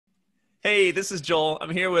Hey, this is Joel.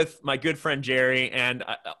 I'm here with my good friend Jerry, and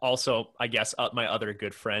also, I guess, my other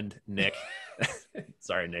good friend Nick.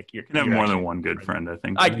 Sorry, Nick, You can have you're more than actually one my good friend. friend, I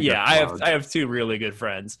think. I think Yeah, that's allowed. I have two really good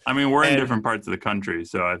friends, I mean, we're in and different parts of the country,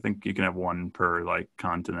 so I think you can have one per like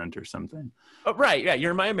continent or something. right, yeah,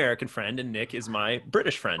 you're my American friend, and Nick is my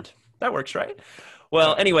British friend. That works, right?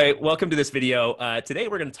 Well, anyway, welcome to this video. Today,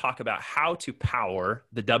 we're going to talk about how to power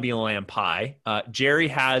the WLAN Pi. Jerry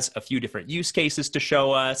has a few different use cases to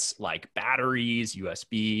show us, like batteries,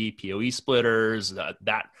 USB, PoE splitters,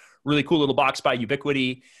 that really cool little box by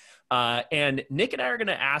Ubiquiti. And Nick and I are going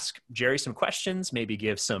to ask Jerry some questions, maybe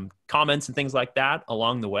give some comments and things like that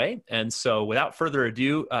along the way. And so, without further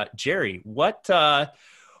ado, Jerry, what's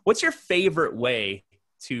your favorite way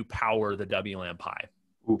to power the WLAN Pi?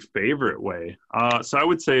 Ooh, favorite way. So I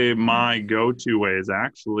would say my go-to way is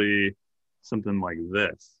actually something like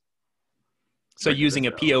this. So Check this using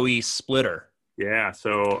a out. PoE splitter. Yeah,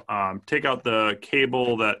 so take out the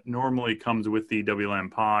cable that normally comes with the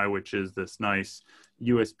WLAN Pi, which is this nice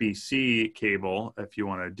USB-C cable if you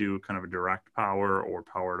want to do kind of a direct power or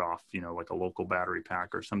power it off, like a local battery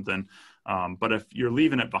pack or something. But if you're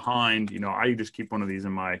leaving it behind, I just keep one of these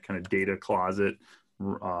in my kind of data closet,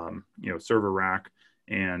 server rack.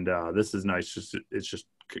 And this is nice. It's just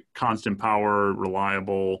constant power,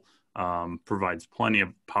 reliable, provides plenty of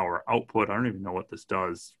power output. I don't even know what this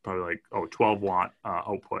does. Probably like 12 watt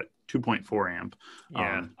output, 2.4 amp.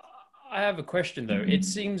 Yeah. Um, I have a question though. It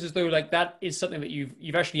seems as though like that is something that you've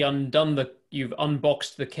actually you've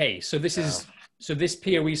unboxed the case. yeah. So this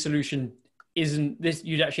PoE solution isn't this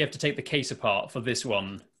you'd actually have to take the case apart for this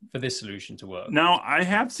solution to work. Now, I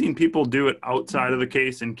have seen people do it outside of the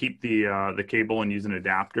case and keep the cable and use an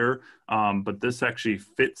adapter, but this actually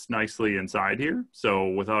fits nicely inside here. So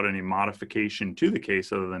without any modification to the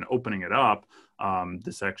case other than opening it up,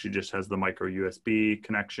 this actually just has the micro USB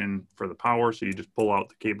connection for the power. So you just pull out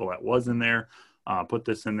the cable that was in there, put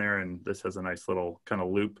this in there, and this has a nice little kind of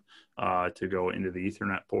loop to go into the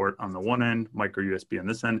Ethernet port on the one end, micro USB on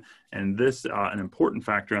this end. And this, an important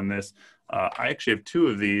factor on this, I actually have two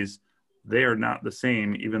of these. They are not the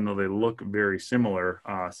same, even though they look very similar,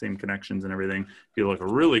 same connections and everything. If you look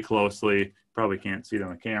really closely, probably can't see it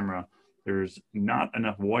on the camera, there's not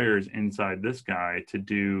enough wires inside this guy to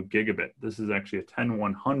do gigabit. This is actually a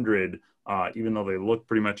 10100, even though they look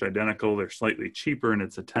pretty much identical, they're slightly cheaper and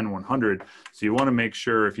it's a 10100. So you want to make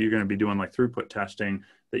sure if you're going to be doing like throughput testing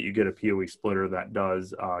that you get a PoE splitter that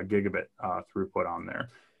does gigabit throughput on there.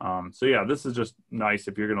 So yeah, this is just nice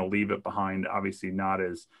if you're going to leave it behind. Obviously, not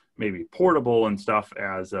as maybe portable and stuff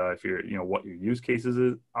as if you're, what your use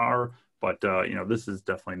cases are. But this is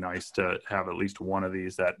definitely nice to have at least one of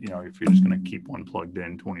these that if you're just going to keep one plugged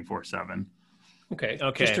in 24/7. Okay. Just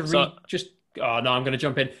Okay. to So read just oh no, I'm going to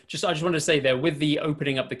jump in. I just want to say there with the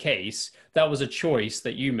opening up the case, that was a choice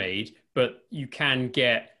that you made, but you can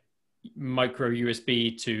get micro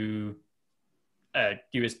USB to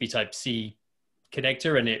USB type C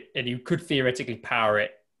connector and you could theoretically power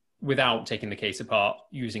it without taking the case apart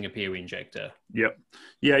using a PoE injector. Yep.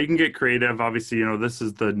 Yeah, you can get creative. Obviously, this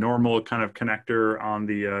is the normal kind of connector on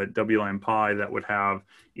the WLAN Pi that would have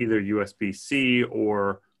either USB-C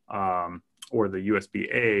or the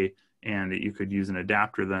USB-A, and you could use an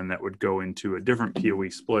adapter then that would go into a different PoE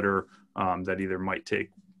splitter that either might take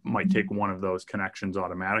one of those connections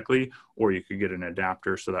automatically, or you could get an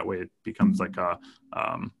adapter so that way it becomes like a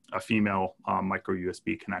female micro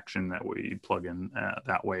USB connection that way you plug in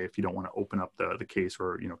that way if you don't want to open up the case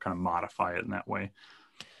or kind of modify it in that way.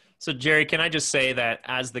 So Jerry, can I just say that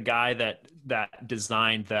as the guy that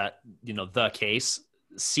designed the case,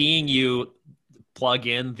 seeing you plug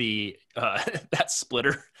in the that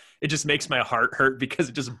splitter, it just makes my heart hurt because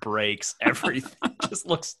it just breaks everything. It just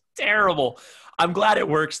looks terrible. I'm glad it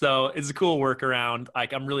works though. It's a cool workaround.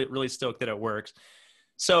 Like I'm really, really stoked that it works.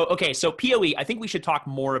 So, okay. So PoE, I think we should talk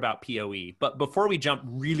more about PoE, but before we jump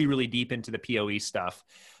really, really deep into the PoE stuff,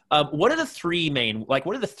 what are the three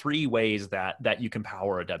ways that you can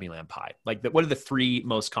power a WLAN Pi? What are the three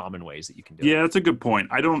most common ways that you can do it? Yeah, that's a good point.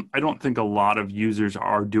 I don't think a lot of users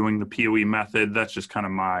are doing the PoE method. That's just kind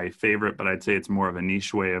of my favorite, but I'd say it's more of a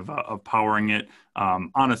niche way of powering it.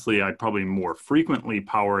 Honestly, I'd probably more frequently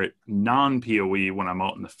power it non-PoE when I'm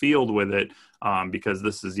out in the field with it, because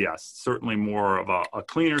this is, yes, certainly more of a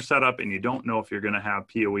cleaner setup, and you don't know if you're going to have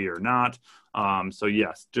PoE or not. So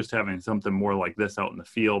yes, just having something more like this out in the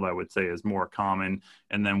field, I would say is more common.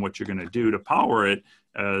 And then what you're going to do to power it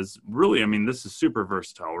is really, I mean, this is super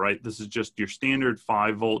versatile, right? This is just your standard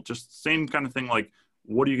 5-volt, just same kind of thing. Like,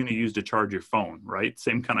 what are you going to use to charge your phone, right?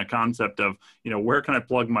 Same kind of concept of, where can I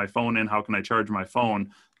plug my phone in? How can I charge my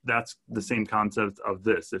phone? that's the same concept of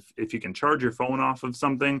this. If you can charge your phone off of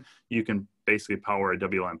something, you can basically power a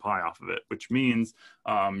WLAN Pi off of it, which means,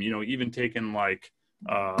 even taking like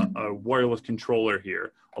a wireless controller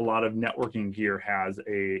here, a lot of networking gear has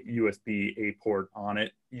a USB-A port on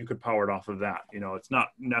it. You could power it off of that. It's not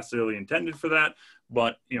necessarily intended for that,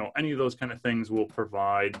 but any of those kind of things will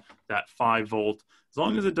provide that 5-volt, as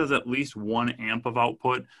long as it does at least 1 amp of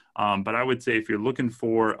output. But I would say if you're looking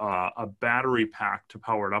for a battery pack to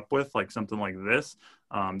power it up with, like something like this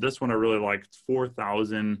one I really like. It's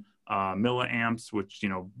 4,000 milliamps, which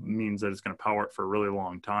means that it's going to power it for a really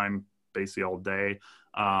long time, basically all day.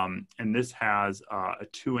 And this has a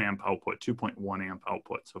 2 amp output, 2.1 amp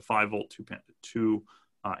output. So 5-volt, 2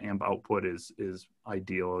 amp output is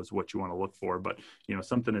ideal, is what you want to look for. But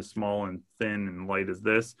something as small and thin and light as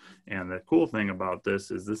this. And the cool thing about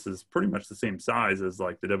this is pretty much the same size as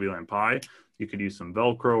like the WLAN Pi. You could use some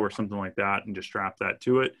Velcro or something like that and just strap that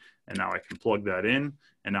to it. And now I can plug that in,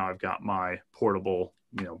 and now I've got my portable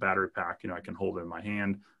battery pack. I can hold it in my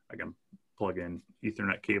hand. I can plug in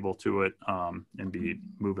Ethernet cable to it, and be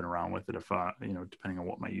moving around with it if depending on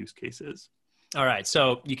what my use case is. All right,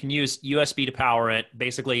 so you can use USB to power it.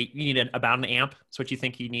 Basically, you need about an amp. That's what you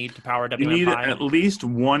think you need to power a WLAN Pi? You need at least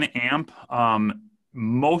 1 amp.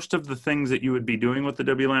 Most of the things that you would be doing with the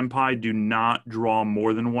WLAN Pi do not draw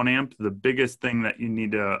more than 1 amp. The biggest thing that you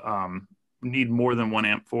need more than 1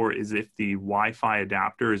 amp for is if the Wi-Fi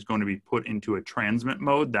adapter is going to be put into a transmit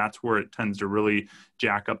mode. That's where it tends to really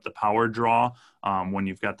jack up the power draw, when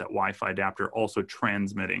you've got that Wi-Fi adapter also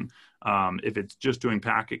transmitting. If it's just doing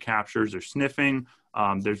packet captures or sniffing,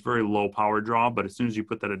 there's very low power draw. But as soon as you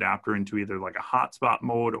put that adapter into either like a hotspot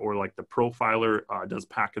mode or like the profiler does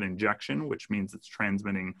packet injection, which means it's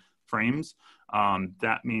transmitting frames,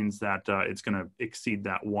 that means that it's going to exceed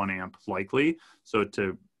that 1 amp likely. So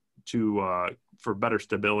for better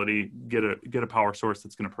stability, get a power source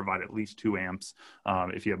that's going to provide at least 2 amps.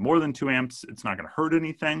 If you have more than 2 amps, it's not going to hurt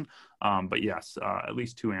anything. But yes, at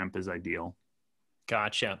least 2 amp is ideal.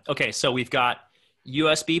 Gotcha. Okay, so we've got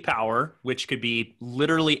USB power, which could be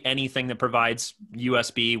literally anything that provides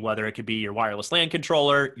USB, whether it could be your wireless LAN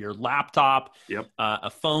controller, your laptop, a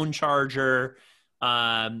phone charger,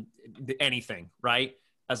 anything, right?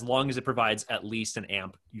 As long as it provides at least an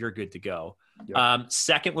amp, you're good to go.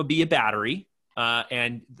 Second would be a battery.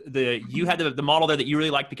 And you had the model there that you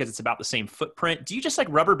really like because it's about the same footprint. Do you just like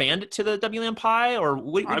rubber band it to the WLAN Pi, or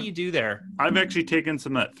what do you do there? I've actually taken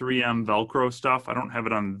some of that 3M Velcro stuff. I don't have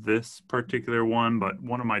it on this particular one, but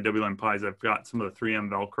one of my WLAN Pis, I've got some of the 3M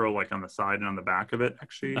Velcro like on the side and on the back of it.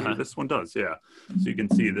 Actually, this one does, yeah. So you can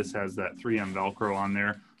see this has that 3M Velcro on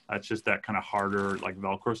there. That's just that kind of harder like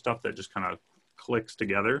Velcro stuff that just kind of clicks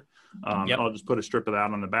together. I'll just put a strip of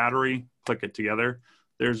that on the battery, click it together.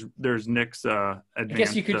 There's Nick's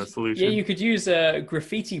advanced solution. Yeah, you could use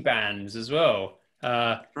graffiti bands as well.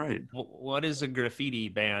 Right. What is a graffiti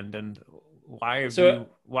band, and why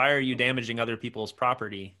are you damaging other people's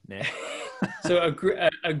property, Nick? So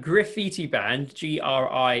a graffiti band,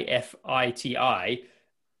 GRIFITI.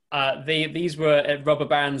 These were rubber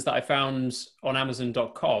bands that I found on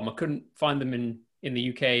Amazon.com. I couldn't find them in the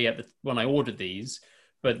UK when I ordered these,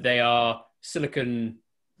 but they are silicon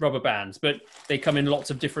rubber bands, but they come in lots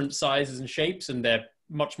of different sizes and shapes, and they're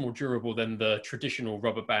much more durable than the traditional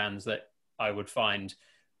rubber bands that I would find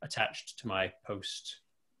attached to my post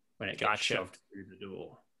when it gets shoved through the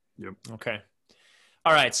door. Yep. Okay.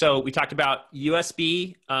 All right. So we talked about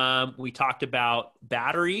USB. We talked about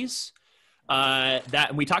batteries.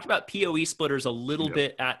 We talked about PoE splitters a little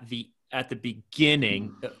bit at the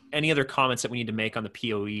beginning. Any other comments that we need to make on the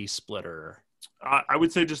PoE splitter? I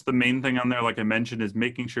would say just the main thing on there, like I mentioned, is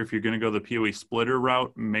making sure if you're going to go the PoE splitter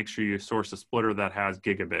route, make sure you source a splitter that has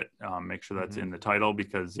gigabit. Make sure that's in the title,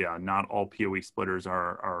 because not all PoE splitters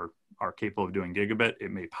are capable of doing gigabit. It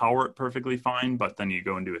may power it perfectly fine, but then you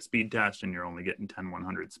go and do a speed test and you're only getting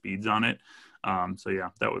 10/100 speeds on it.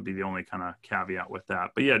 That would be the only kind of caveat with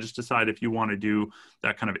that. But just decide if you want to do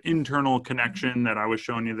that kind of internal connection that I was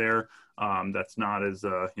showing you there. That's not as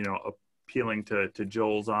appealing to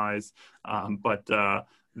Joel's eyes, but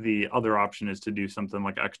the other option is to do something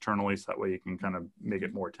like externally, so that way you can kind of make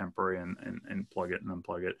it more temporary and plug it and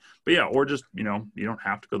unplug it. But or just you don't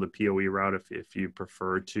have to go the PoE route if you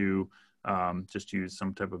prefer to just use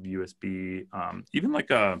some type of USB, even like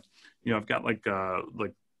I've got like a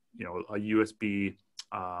USB,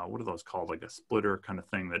 what are those called, like a splitter kind of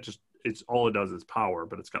thing that just, it's all it does is power,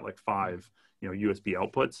 but it's got like 5 USB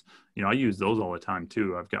outputs. I use those all the time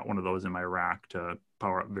too. I've got one of those in my rack to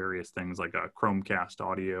power up various things like a Chromecast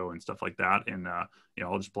audio and stuff like that. And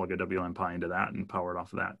I'll just plug a WLAN Pi into that and power it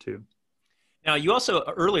off of that too. Now, you also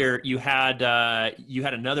earlier you had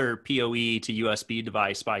another PoE to USB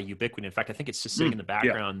device by Ubiquiti. In fact, I think it's just sitting in the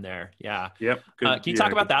background there. Yeah. Yep. Can you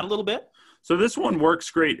talk about that a little bit? So this one works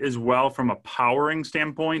great as well from a powering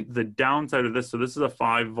standpoint. The downside of this, so this is a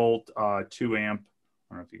 5-volt, 2-amp. I don't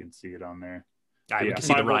know if you can see it on there. We can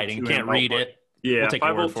see the writing. You can't read it. Yeah, we'll take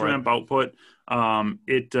 5-volt, 2-amp output.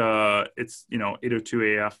 It's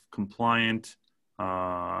 802 AF compliant.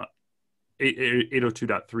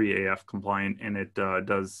 802.3 AF compliant, and it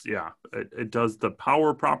does the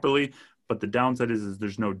power properly, but the downside is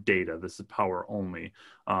there's no data. This is power only.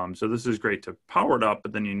 So this is great to power it up,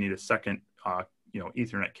 but then you need a second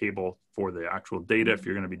Ethernet cable for the actual data if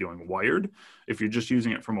you're going to be doing wired. If you're just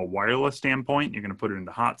using it from a wireless standpoint, you're going to put it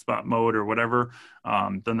into hotspot mode or whatever,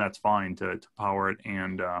 then that's fine to power it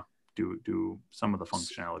and do some of the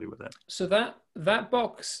functionality with it. So that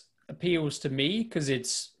box appeals to me because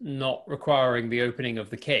it's not requiring the opening of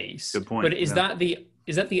the case. Good point. But is that the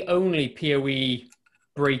only PoE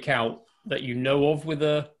breakout that you know of with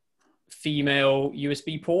a female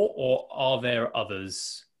USB port, or are there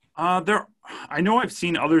others? I know I've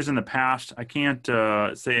seen others in the past. I can't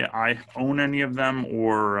say I own any of them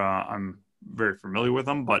or I'm very familiar with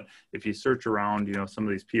them, but if you search around, some of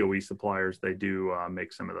these PoE suppliers, they do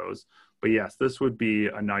make some of those. But yes, this would be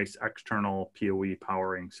a nice external PoE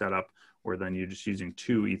powering setup where then you're just using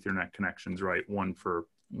 2 Ethernet connections, right? One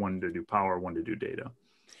to do power, one to do data.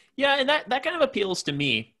 Yeah, and that kind of appeals to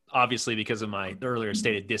me, obviously, because of my earlier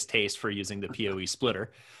stated distaste for using the PoE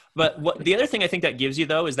splitter. But the other thing I think that gives you,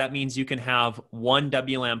 though, is that means you can have one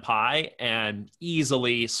WLAN Pi and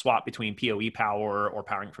easily swap between PoE power or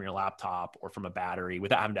powering from your laptop or from a battery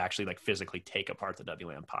without having to actually take apart the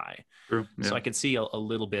WLAN Pi. True, yeah. So I could see a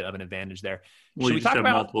little bit of an advantage there. Well, you just have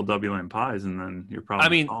multiple WLAN Pis and then you're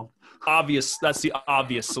probably obvious. That's the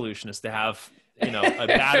obvious solution, is to have a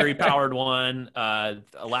battery powered one, a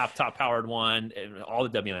laptop powered one, and all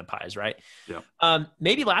the WLAN Pis, right? Yeah.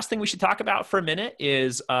 Maybe last thing we should talk about for a minute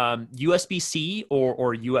is USB-C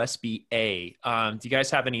or USB-A. Do you guys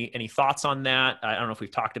have any thoughts on that? I don't know if we've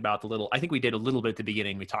talked about I think we did a little bit at the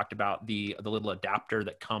beginning. We talked about the little adapter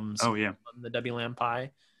that comes on the WLAN Pi.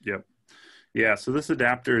 Yep. Yeah, so this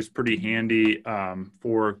adapter is pretty handy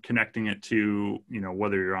for connecting it to,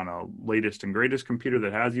 whether you're on a latest and greatest computer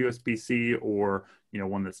that has USB-C or,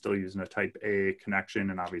 one that's still using a Type A connection,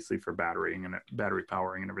 and obviously for battery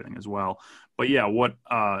powering and everything as well. But yeah,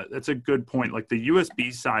 that's a good point. Like the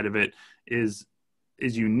USB side of it is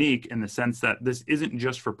unique in the sense that this isn't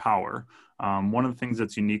just for power. One of the things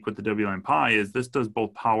that's unique with the WLAN Pi is this does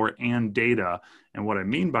both power and data. And what I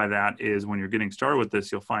mean by that is when you're getting started with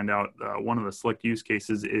this, you'll find out one of the slick use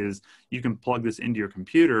cases is you can plug this into your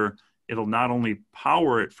computer. It'll not only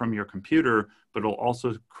power it from your computer, but it'll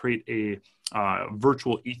also create a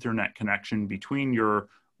virtual Ethernet connection between your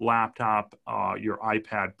laptop, your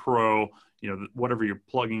iPad Pro, whatever you're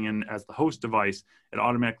plugging in as the host device. It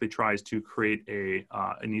automatically tries to create an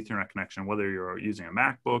Ethernet connection, whether you're using a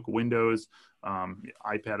MacBook, Windows,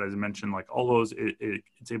 iPad, as I mentioned, like all those,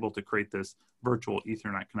 it's able to create this virtual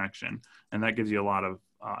Ethernet connection. And that gives you a lot of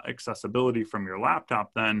accessibility from your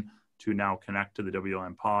laptop then to now connect to the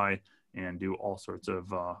WLAN Pi and do all sorts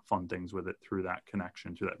of fun things with it through that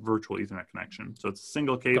connection, through that virtual Ethernet connection. So it's a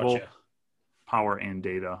single cable, power and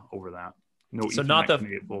data over that. No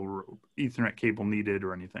Ethernet cable needed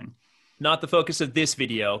or anything. Not the focus of this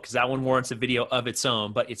video, because that one warrants a video of its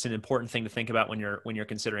own, but it's an important thing to think about when you're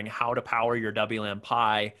considering how to power your WLAN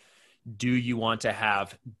Pi. Do you want to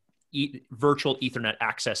have virtual Ethernet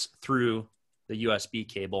access through the USB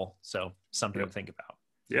cable? So something to think about.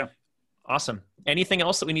 Yeah. Awesome. Anything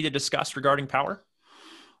else that we need to discuss regarding power?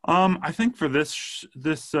 I think for this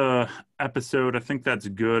episode, I think that's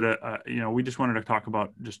good. We just wanted to talk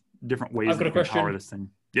about just different ways that you can power this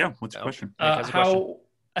thing. Yeah, what's the question?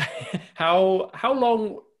 How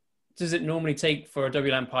long does it normally take for a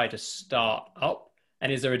WLAN Pi to start up?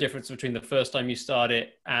 And is there a difference between the first time you start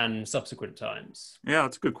it and subsequent times? Yeah,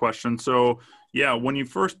 that's a good question. So yeah, when you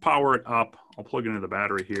first power it up, I'll plug into the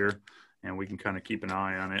battery here and we can kind of keep an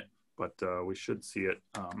eye on it, but we should see it,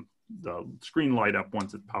 the screen light up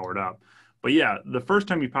once it's powered up. But yeah, the first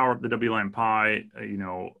time you power up the WLAN Pi,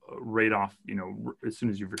 right off, as soon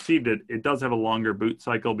as you've received it, it does have a longer boot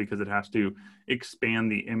cycle because it has to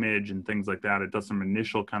expand the image and things like that. It does some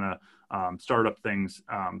initial kind of startup things.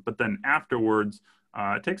 But then afterwards,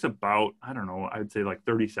 it takes about, I don't know, I'd say like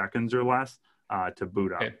 30 seconds or less to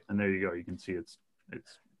boot up. Okay. And there you go. You can see it's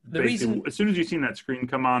the reason, as soon as you've seen that screen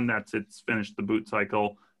come on, it's finished the boot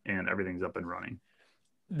cycle and everything's up and running.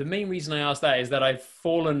 The main reason I asked that is that I've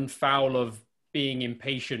fallen foul of being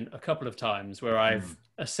impatient a couple of times where I've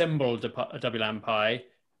assembled a WLAN Pi,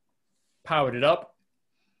 powered it up,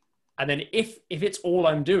 and then if it's all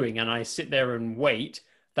I'm doing and I sit there and wait,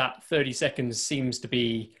 that 30 seconds seems to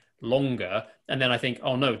be longer. And then I think,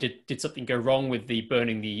 oh no, did something go wrong with the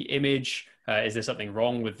burning the image? Is there something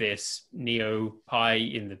wrong with this Neo Pi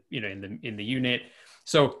in the unit?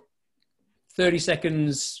 So 30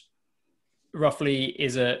 seconds roughly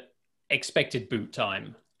is a expected boot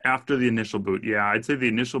time. After the initial boot, yeah, I'd say the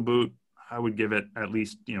initial boot, I would give it at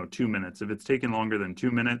least 2 minutes. If it's taking longer than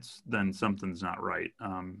 2 minutes, then something's not right.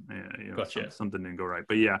 Gotcha. Something didn't go right.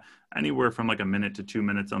 But yeah, anywhere from like a minute to 2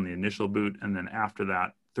 minutes on the initial boot, and then after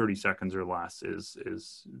that, 30 seconds or less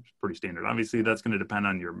is pretty standard. Obviously, that's going to depend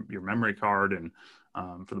on your memory card, and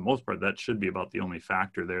for the most part, that should be about the only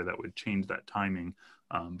factor there that would change that timing.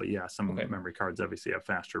 But yeah, some memory cards obviously have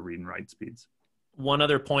faster read and write speeds. One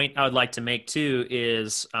other point I would like to make too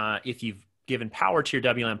is if you've given power to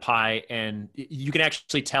your WLAN Pi, and you can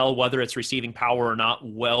actually tell whether it's receiving power or not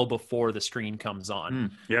well before the screen comes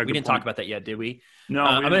on. Yeah, we didn't talk about that yet, did we? No,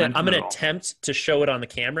 I'm gonna attempt to show it on the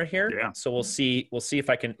camera here. Yeah. So we'll see if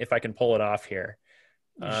I can pull it off here.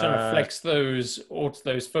 You're trying to flex those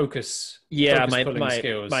focus. Yeah, focus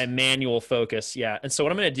skills. my manual focus. Yeah, and so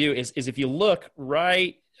what I'm gonna do is if you look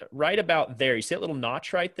right about there, you see that little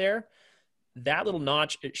notch right there. That little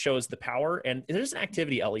notch, it shows the power, and there's an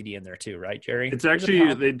activity LED in there too, right, Jerry? It's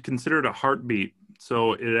actually, they'd consider it a heartbeat.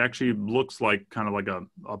 So it actually looks like kind of like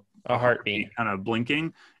a heartbeat kind of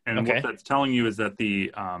blinking. And what that's telling you is that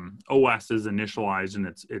the OS is initialized and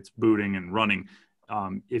it's booting and running.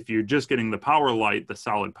 If you're just getting the power light, the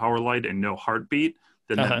solid power light, and no heartbeat,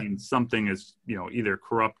 then that means something is, either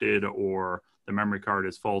corrupted or the memory card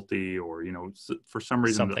is faulty, or, for some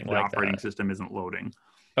reason the operating system isn't loading.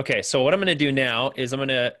 Okay, so what I'm going to do now is I'm going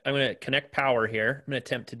to connect power here. I'm going to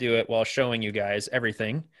attempt to do it while showing you guys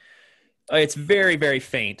everything. It's very, very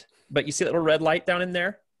faint, but you see that little red light down in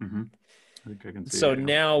there? Mm-hmm. I think I can see so it.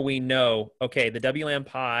 Now we know, okay, the WLAN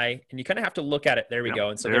Pi, and you kind of have to look at it. There we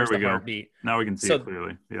go. And so there's the heartbeat. Now we can see it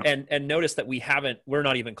clearly. Yep. And notice that we're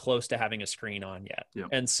not even close to having a screen on yet. Yep.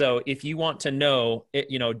 And so if you want to know,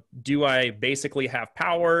 do I basically have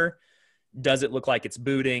power? Does it look like it's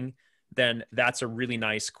booting? Then that's a really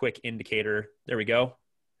nice quick indicator. There we go.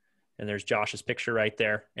 And there's Josh's picture right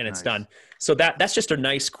there, and it's done. So that's just a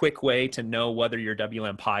nice quick way to know whether your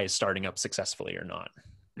WLAN Pi is starting up successfully or not.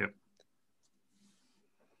 Yep.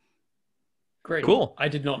 Great. Cool. I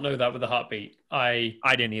did not know that with the heartbeat. I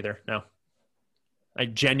didn't either. No. I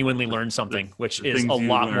genuinely learned something, which is a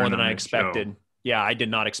lot more than I expected. Yeah, I did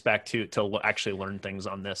not expect to actually learn things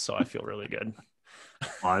on this, so I feel really good.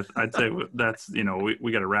 Well, I'd say that's,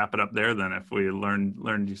 we got to wrap it up there then. If we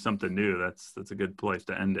learned something new, that's a good place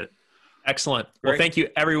to end it. Excellent. Well, thank you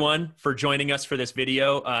everyone for joining us for this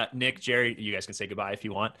video. Nick, Jerry, you guys can say goodbye if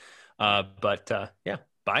you want. Yeah,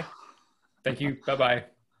 bye. Thank you. Bye-bye.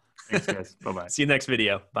 Thanks, guys. Bye-bye. See you next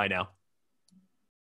video. Bye now.